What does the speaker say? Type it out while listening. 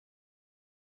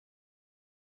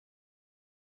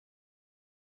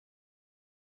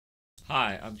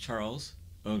Hi, I'm Charles,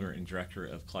 owner and director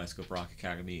of Kaleidoscope Rock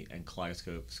Academy and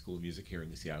Kaleidoscope School of Music here in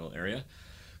the Seattle area.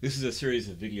 This is a series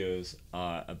of videos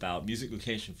about music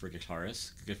notation for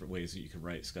guitarists, different ways that you can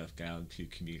write stuff down to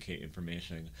communicate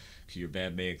information to your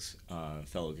bandmates,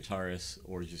 fellow guitarists,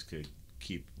 or just to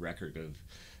keep record of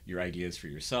your ideas for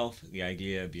yourself. The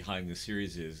idea behind this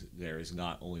series is there is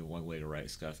not only one way to write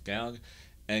stuff down.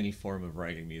 Any form of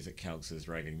writing music counts as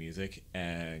writing music,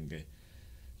 and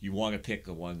you want to pick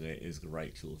the one that is the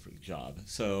right tool for the job.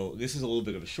 So this is a little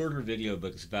bit of a shorter video,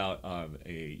 but it's about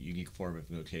a unique form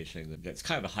of notation that's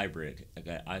kind of a hybrid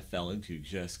that I fell into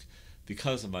just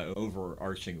because of my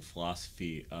overarching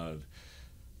philosophy of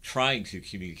trying to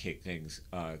communicate things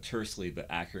tersely but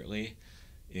accurately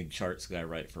in charts that I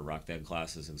write for rock band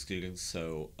classes and students.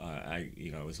 So I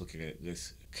was looking at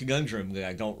this conundrum that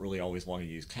I don't really always want to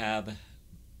use tab,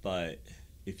 but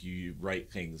if you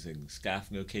write things in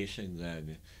staff notation,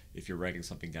 then if you're writing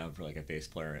something down for like a bass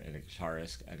player and a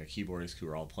guitarist and a keyboardist who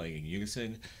are all playing in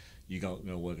unison, you don't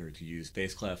know whether to use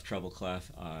bass clef, treble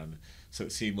clef. So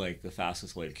it seemed like the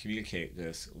fastest way to communicate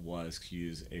this was to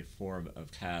use a form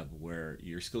of tab where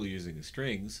you're still using the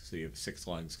strings. So you have a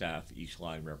 6-line staff, each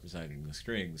line representing the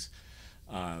strings.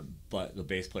 But the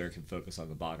bass player can focus on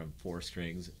the bottom 4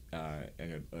 strings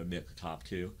and omit the top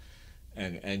 2,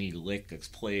 and any lick that's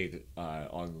played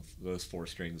on those 4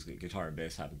 strings that guitar and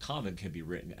bass have in common can be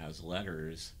written as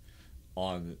letters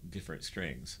on different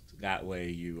strings. That way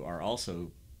you are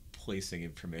also placing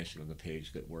information on the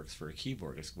page that works for a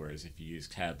keyboardist, whereas if you use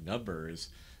tab numbers,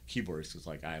 keyboardist is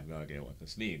like, I have no idea what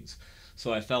this means.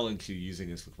 So I fell into using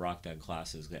this with rock band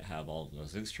classes that have all of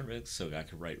those instruments so that I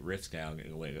could write riffs down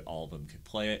in a way that all of them could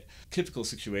play it. Typical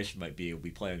situation might be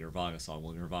we play a Nirvana song.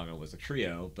 Well, Nirvana was a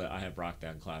trio, but I have rock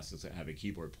band classes that have a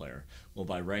keyboard player. Well,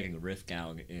 by writing a riff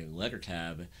down in letter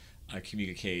tab, I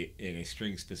communicate in a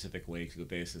string-specific way to the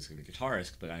bassist and the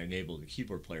guitarist, but I enable the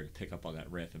keyboard player to pick up on that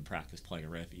riff and practice playing a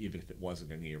riff, even if it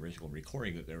wasn't in the original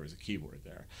recording that there was a keyboard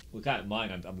there. With that in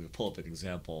mind, I'm going to pull up an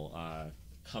example,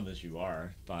 Come As You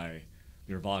Are by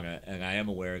Nirvana, and I am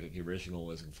aware that the original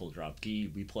was in full drop D.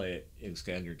 We play it in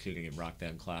standard tuning in rock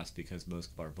band class because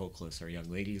most of our vocalists are young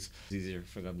ladies. It's easier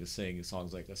for them to sing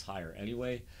songs like this higher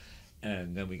anyway,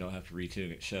 and then we don't have to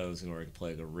retune at shows in order to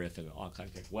play the riff in an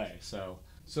authentic way. So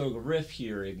the riff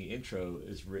here in the intro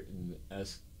is written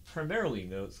as primarily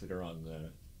notes that are on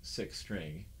the 6th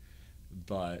string,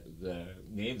 but the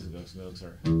names of those notes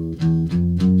are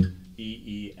E,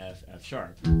 E, F, F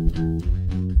sharp.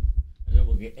 And then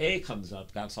when the A comes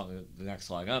up, that's on the next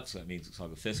line up, so that means it's on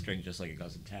the 5th string just like it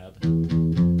does in tab.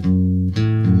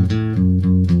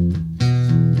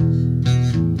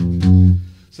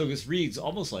 So this reads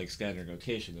almost like standard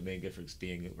notation, the main difference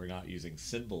being that we're not using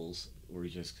symbols, we're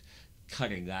just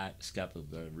cutting that step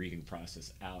of the reading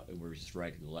process out and we're just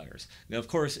writing the letters. Now, of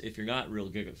course, if you're not real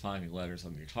good at finding letters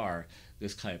on the guitar,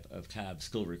 this type of tab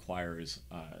still requires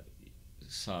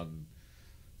some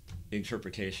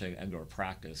interpretation and or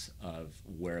practice of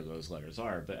where those letters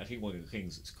are. But I think one of the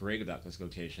things that's great about this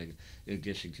notation, in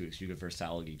addition to its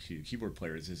universality to keyboard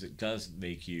players, is it does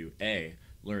make you, A,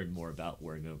 learn more about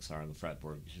where notes are on the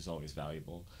fretboard, which is always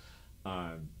valuable.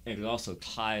 And it also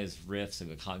ties riffs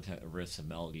and the content of riffs and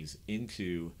melodies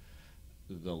into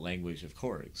the language of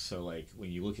chords. So like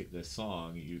when you look at this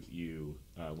song, you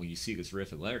when you see this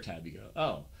riff and letter tab, you go,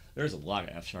 oh, there's a lot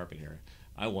of F sharp in here.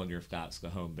 I wonder if that's the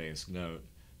home bass note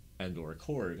and or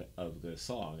chord of the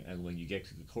song. And when you get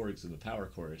to the chords in the power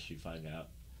chorus, you find out,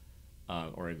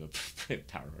 or in the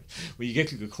power chorus, when you get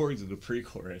to the chords in the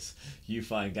pre-chorus, you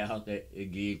find out that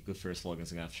indeed the first one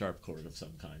is an F sharp chord of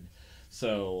some kind.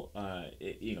 So,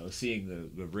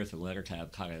 seeing the riff and letter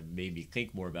tab kind of made me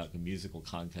think more about the musical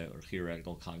content or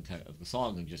theoretical content of the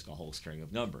song than just a whole string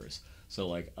of numbers. So,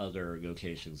 like other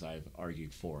notations I've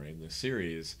argued for in this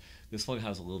series, this one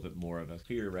has a little bit more of a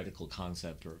theoretical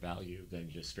concept or value than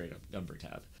just straight up number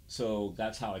tab. So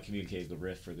that's how I communicated the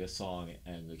riff for this song,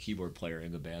 and the keyboard player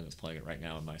in the band that's playing it right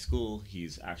now in my school,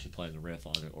 he's actually playing the riff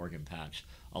on an organ patch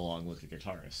along with the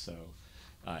guitarist. So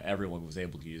everyone was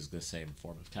able to use this same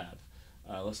form of tab.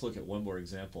 Let's look at one more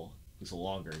example. It's a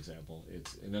longer example.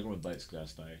 It's another one, Bites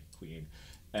Dust by Queen.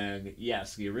 And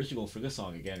yes, the original for this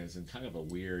song, again, is in kind of a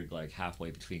weird, like,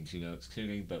 halfway between 2 notes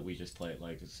tuning, but we just play it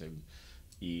like it's in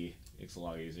E. It's a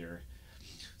lot easier.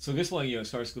 So this one,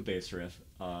 starts with bass riff.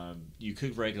 You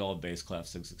could write it all in bass clef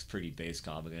since it's pretty bass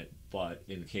dominant, but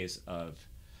in the case of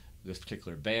this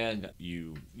particular band,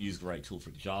 you use the right tool for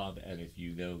the job, and if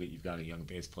you know that you've got a young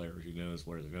bass player who knows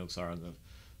where the notes are on the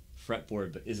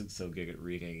fretboard but isn't so good at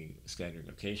reading standard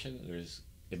notation, there's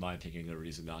in my opinion, no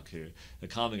reason not to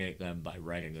accommodate them by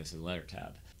writing this in letter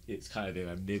tab. It's kind of in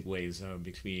a midway zone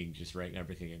between just writing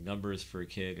everything in numbers for a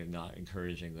kid and not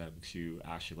encouraging them to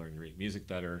actually learn to read music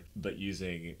better, but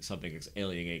using something that's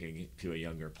alienating to a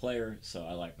younger player. So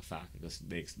I like the fact that this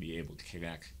makes me able to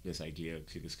connect this idea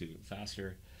to the student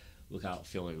faster without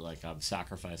feeling like I'm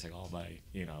sacrificing all my,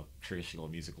 traditional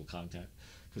musical content.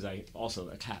 Because I also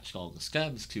attached all the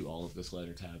stems to all of this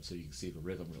letter tab so you can see the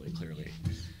rhythm really clearly.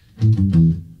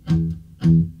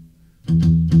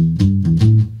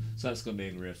 So that's the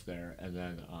main riff there, and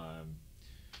then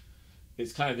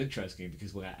it's kind of interesting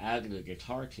because when I added a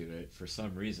guitar to it, for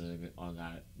some reason on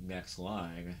that next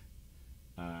line,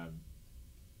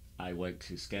 I went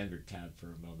to standard tab for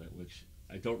a moment, which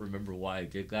I don't remember why I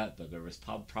did that, but there was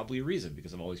probably a reason,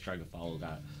 because I'm always trying to follow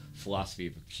that philosophy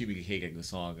of communicating the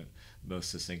song most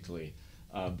succinctly.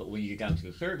 But when you get down to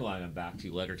the third line, I'm back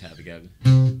to letter tab again.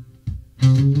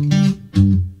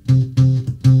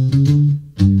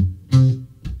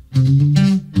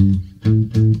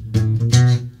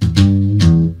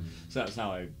 So that's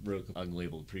how I wrote the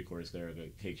unlabeled pre-chorus there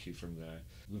that takes you from the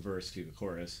verse to the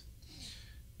chorus.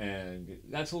 And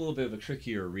that's a little bit of a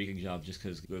trickier reading job just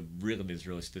because the rhythm is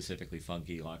really specifically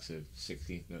funky, lots of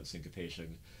 16th note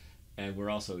syncopation. And we're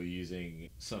also using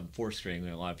some 4th string,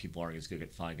 and a lot of people aren't as good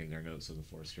at finding their notes on the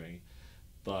 4th string.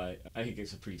 But I think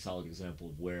it's a pretty solid example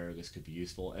of where this could be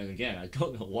useful. And again, I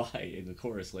don't know why in the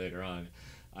chorus later on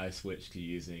I switched to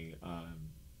using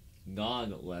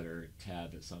non-letter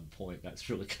tab at some point. That's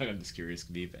really kind of mysterious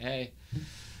to me, but hey,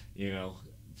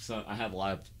 so I have a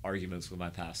lot of arguments with my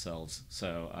past selves.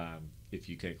 So if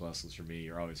you take lessons from me,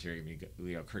 you're always hearing me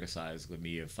criticize with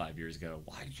me of 5 years ago.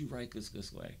 Why did you write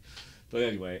this way? But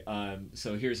anyway,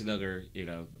 so here's another,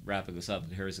 wrapping this up,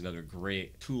 and here's another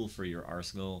great tool for your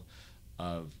arsenal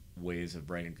of ways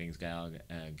of writing things down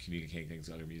and communicating things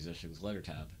to other musicians. Letter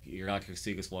tab. You're not going to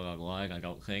see this one online, I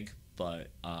don't think, but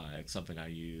it's something I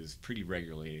use pretty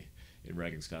regularly in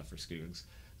writing stuff for students.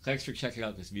 Thanks for checking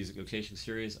out this music notation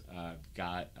series. I've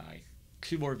got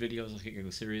 2 more videos I think in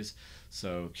the series,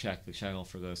 so check the channel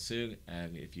for those soon.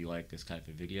 And if you like this type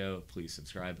of video, please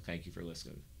subscribe. Thank you for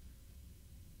listening.